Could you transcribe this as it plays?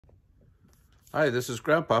Hi, this is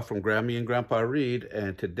Grandpa from Grammy and Grandpa Read,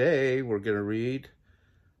 and today we're going to read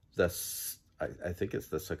I think it's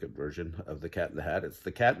the second version of The Cat in the Hat. It's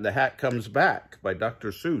The Cat in the Hat Comes Back by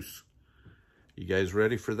Dr. Seuss. You guys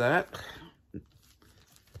ready for that?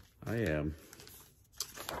 I am.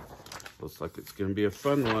 Looks like it's going to be a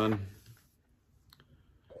fun one.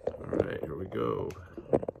 All right, here we go.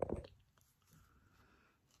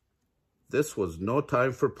 This was no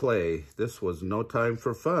time for play. This was no time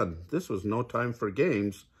for fun. This was no time for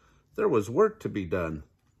games. There was work to be done.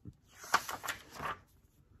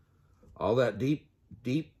 All that deep,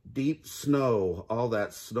 deep, deep snow, all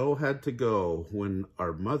that snow had to go. When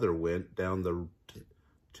our mother went down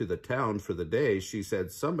to the town for the day, she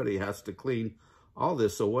said, somebody has to clean all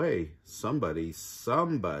this away. Somebody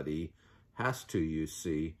has to, you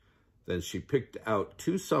see. Then she picked out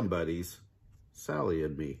two somebodies, Sally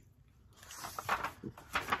and me.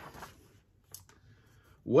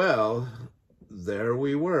 Well, there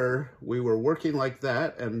we were. We were working like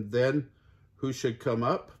that, and then who should come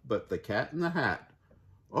up but the Cat in the Hat?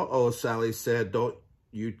 Uh-oh, Sally said, don't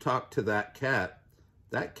you talk to that cat.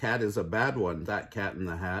 That cat is a bad one, that Cat in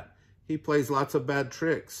the Hat. He plays lots of bad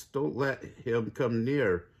tricks. Don't let him come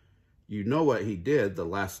near. You know what he did the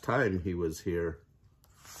last time he was here.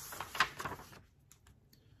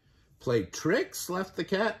 Play tricks? Laughed the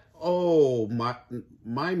cat. Oh, my,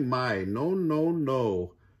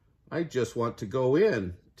 no. I just want to go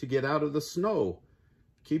in, to get out of the snow.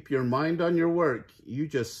 Keep your mind on your work. You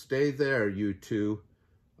just stay there, you two.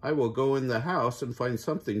 I will go in the house and find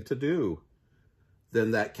something to do.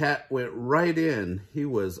 Then that cat went right in. He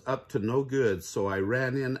was up to no good, so I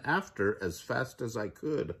ran in after as fast as I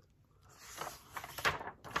could.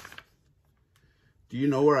 Do you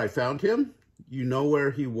know where I found him? You know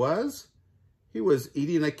where he was? He was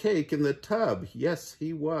eating a cake in the tub. Yes,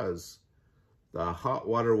 he was. The hot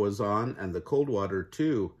water was on and the cold water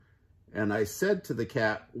too. And I said to the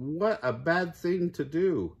cat, what a bad thing to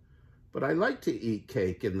do. But I like to eat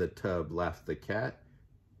cake in the tub, laughed the cat.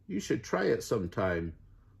 You should try it sometime,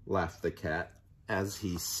 laughed the cat as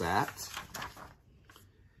he sat.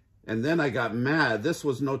 And then I got mad. This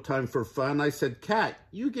was no time for fun. I said, cat,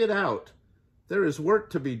 you get out. There is work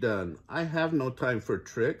to be done. I have no time for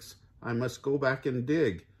tricks. I must go back and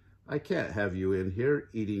dig. I can't have you in here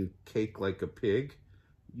eating cake like a pig.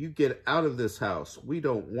 You get out of this house. We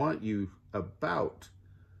don't want you about.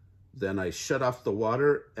 Then I shut off the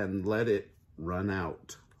water and let it run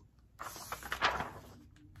out.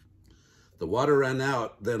 The water ran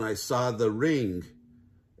out. Then I saw the ring.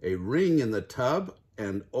 A ring in the tub.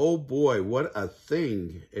 And oh boy, what a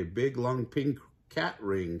thing. A big long pink cat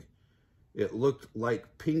ring. It looked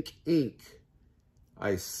like pink ink.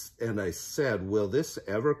 I said, will this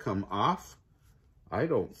ever come off? I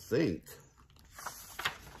don't think.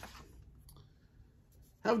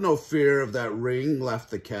 Have no fear of that ring, laughed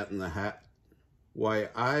the Cat in the Hat. Why,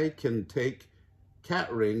 I can take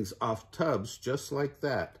cat rings off tubs just like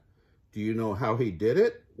that. Do you know how he did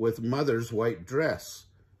it? With Mother's white dress.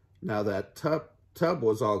 Now that tub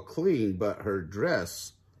was all clean, but her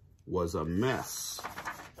dress was a mess.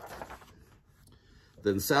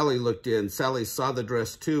 Then Sally looked in. Sally saw the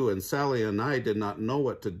dress too, and Sally and I did not know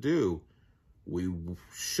what to do. We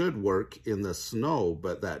should work in the snow,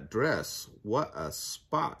 but that dress, what a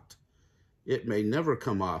spot. It may never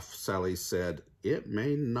come off, Sally said. It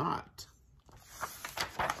may not.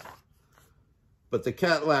 But the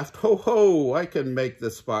cat laughed, ho, ho, I can make the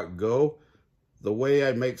spot go. The way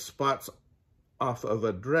I make spots off of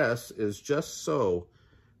a dress is just so.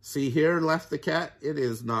 See here, laughed the cat, it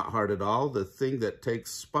is not hard at all. The thing that takes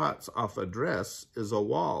spots off a dress is a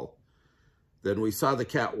wall. Then we saw the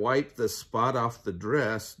cat wipe the spot off the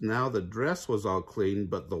dress. Now the dress was all clean,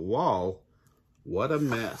 but the wall, what a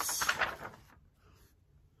mess.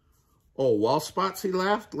 Oh, wall spots, he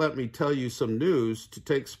laughed. Let me tell you some news. To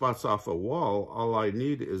take spots off a wall, all I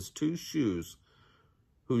need is two shoes.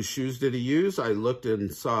 Whose shoes did he use? I looked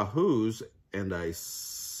and saw whose, and I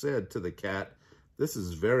said to the cat, this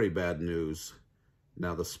is very bad news.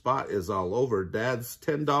 Now the spot is all over Dad's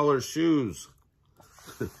 $10 shoes.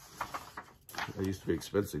 They used to be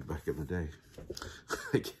expensive back in the day,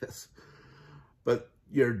 I guess. But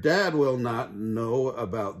your dad will not know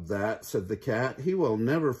about that, said the cat. He will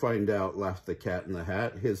never find out, laughed the Cat in the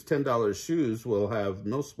Hat. His $10 shoes will have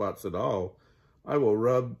no spots at all. I will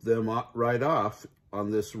rub them right off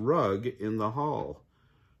on this rug in the hall.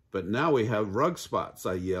 But now we have rug spots,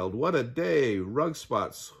 I yelled. What a day, rug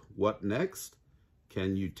spots. What next?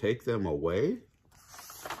 Can you take them away?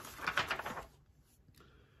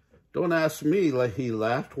 Don't ask me, he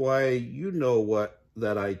laughed. Why, you know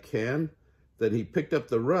that I can. Then he picked up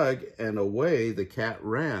the rug and away the cat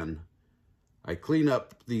ran. I clean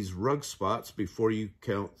up these rug spots before you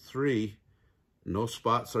count 3. No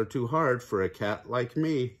spots are too hard for a cat like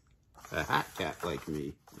me. A hat cat like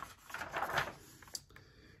me.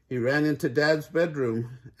 He ran into Dad's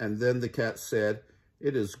bedroom, and then the cat said,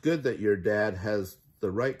 "It is good that your dad has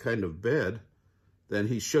the right kind of bed." Then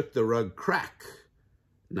he shook the rug crack.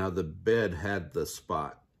 Now the bed had the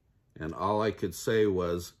spot, and all I could say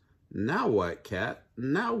was, "Now what, cat?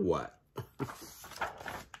 Now what?"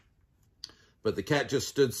 But the cat just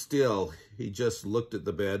stood still. He just looked at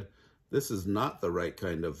the bed. "This is not the right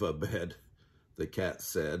kind of a bed," the cat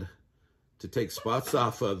said. "To take spots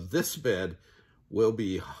off of this bed will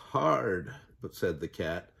be hard," said the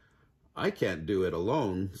cat. "I can't do it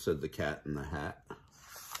alone," said the cat in the hat.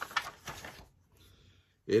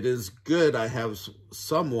 "It is good I have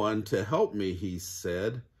someone to help me," he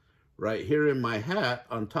said. "Right here in my hat,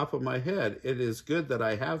 on top of my head. It is good that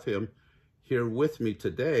I have him here with me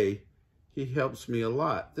today. He helps me a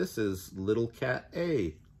lot. This is Little Cat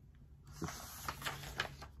A."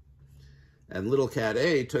 And Little Cat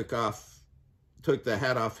A took the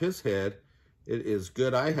hat off his head. "It is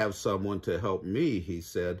good I have someone to help me," he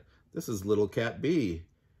said. "This is Little Cat B,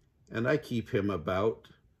 and I keep him about.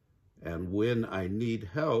 And when I need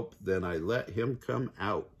help, then I let him come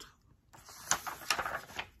out."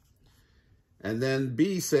 And then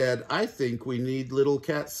B said, "I think we need Little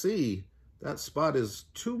Cat C. That spot is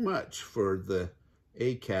too much for the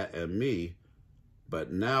A cat and me.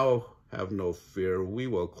 But now have no fear, we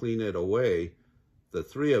will clean it away. The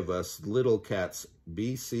 3 of us, little cats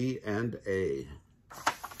B, C, and A."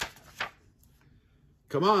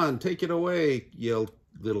 "Come on, take it away," yelled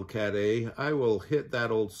Little Cat A. "I will hit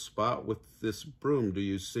that old spot with this broom, do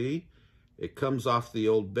you see? It comes off the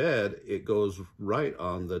old bed, it goes right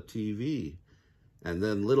on the TV." And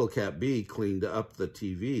then Little Cat B cleaned up the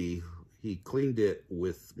TV. He cleaned it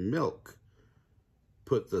with milk,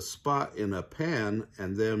 put the spot in a pan,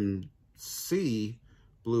 and then C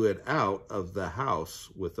blew it out of the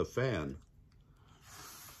house with a fan.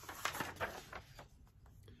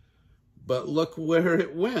 "But look where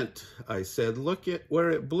it went," I said. "Look at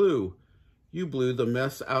where it blew. You blew the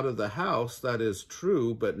mess out of the house, that is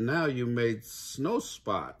true, but now you made snow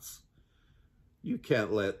spots. You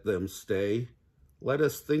can't let them stay. Let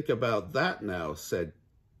us think about that now," said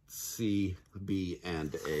C, B,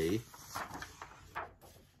 and A.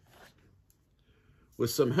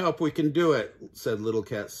 "With some help, we can do it," said Little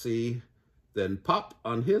Cat C. Then pop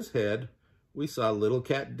on his head, we saw Little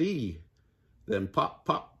Cat D. Then pop,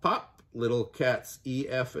 pop, pop, little cats E,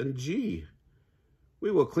 F, and G.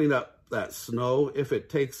 "We will clean up that snow. If it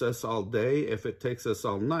takes us all day, if it takes us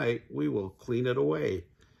all night, we will clean it away,"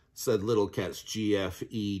 said little cats G, F,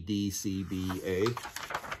 E, D, C, B, A.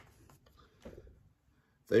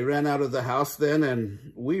 They ran out of the house then,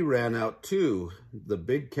 and we ran out too. The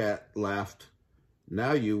big cat laughed.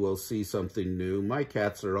 "Now you will see something new. My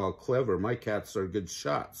cats are all clever. My cats are good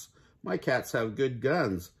shots. My cats have good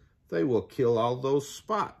guns. They will kill all those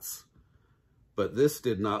spots." But this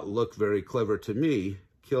did not look very clever to me.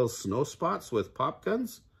 Kill snow spots with pop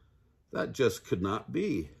guns? That just could not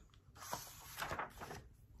be.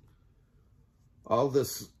 "All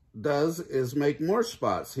this does is make more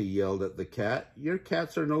spots," he yelled at the cat. "Your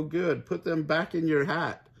cats are no good. Put them back in your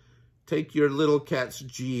hat. Take your little cats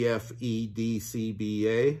G, F, E, D, C, B,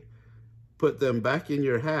 A. Put them back in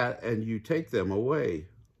your hat and you take them away."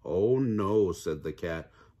 "Oh no," said the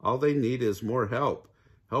cat. "All they need is more help.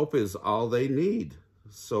 Help is all they need.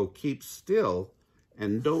 So keep still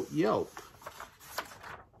and don't yelp."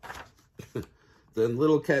 Then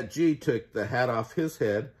little cat G took the hat off his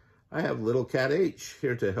head. "I have little cat H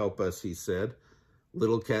here to help us," he said.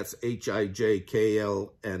 "Little cats H, I, J, K,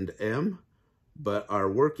 L, and M. But our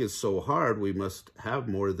work is so hard, we must have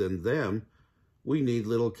more than them. We need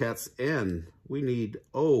little cats N. We need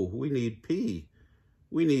O. We need P.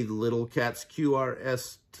 We need little cats Q, R,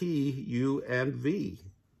 S, T, U, and V.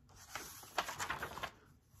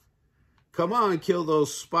 "Come on, kill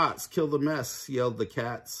those spots, kill the mess," yelled the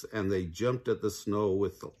cats, and they jumped at the snow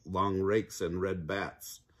with long rakes and red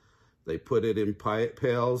bats. They put it in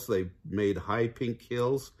pails, they made high pink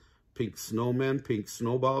hills, pink snowmen, pink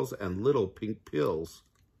snowballs, and little pink pills.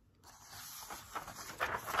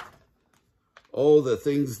 Oh, the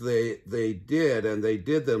things they did, and they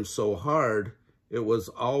did them so hard. It was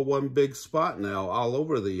all one big spot now, all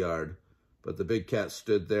over the yard. But the big cat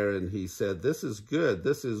stood there and he said, "This is good.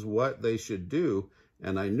 This is what they should do."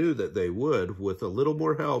 And I knew that they would. With a little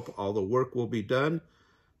more help, all the work will be done.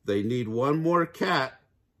 They need one more cat,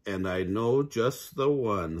 and I know just the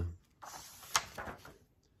one.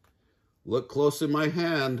 Look close in my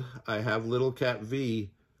hand. I have little cat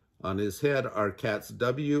V. On his head are cats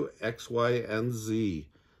W, X, Y, and Z.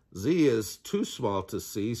 Z is too small to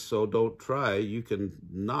see, so don't try. You can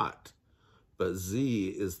not. But Z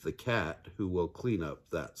is the cat who will clean up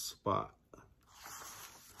that spot.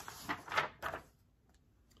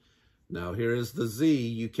 Now here is the Z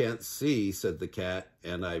you can't see, said the cat,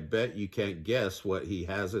 and I bet you can't guess what he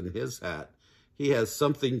has in his hat. He has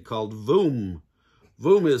something called Voom.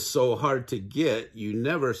 Voom is so hard to get, you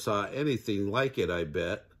never saw anything like it, I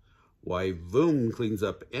bet. Why, Voom cleans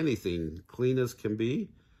up anything, clean as can be.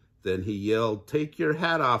 Then he yelled, take your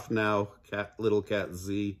hat off now, little cat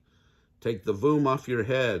Z. Take the Voom off your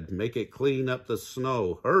head, make it clean up the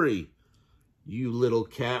snow. Hurry, you little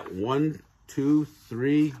cat, 1, 2,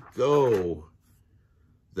 3, go.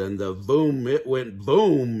 Then the Voom, it went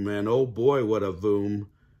boom, and oh boy, what a Voom.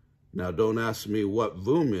 Now, don't ask me what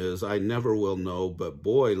Voom is. I never will know. But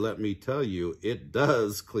boy, let me tell you, it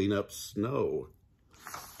does clean up snow.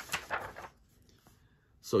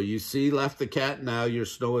 So you see, laughed the cat, now your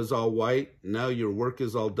snow is all white. Now your work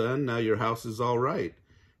is all done. Now your house is all right.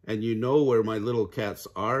 And you know where my little cats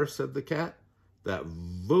are, said the cat. That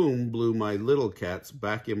Voom blew my little cats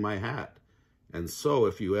back in my hat. And so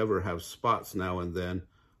if you ever have spots now and then,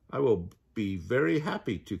 I will be very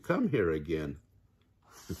happy to come here again.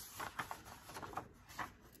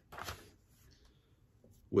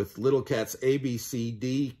 With little cats A, B, C,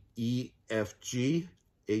 D, E, F, G,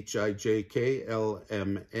 H, I, J, K, L,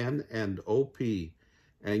 M, N, and O, P,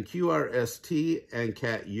 and Q, R, S, T, and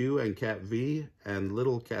cat U, and cat V, and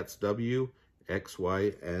little cats W, X,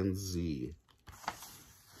 Y, and Z.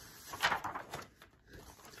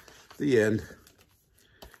 The end.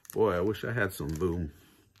 Boy, I wish I had some Voom.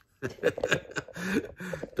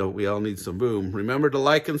 Don't we all need some Voom? Remember to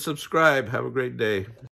like and subscribe. Have a great day.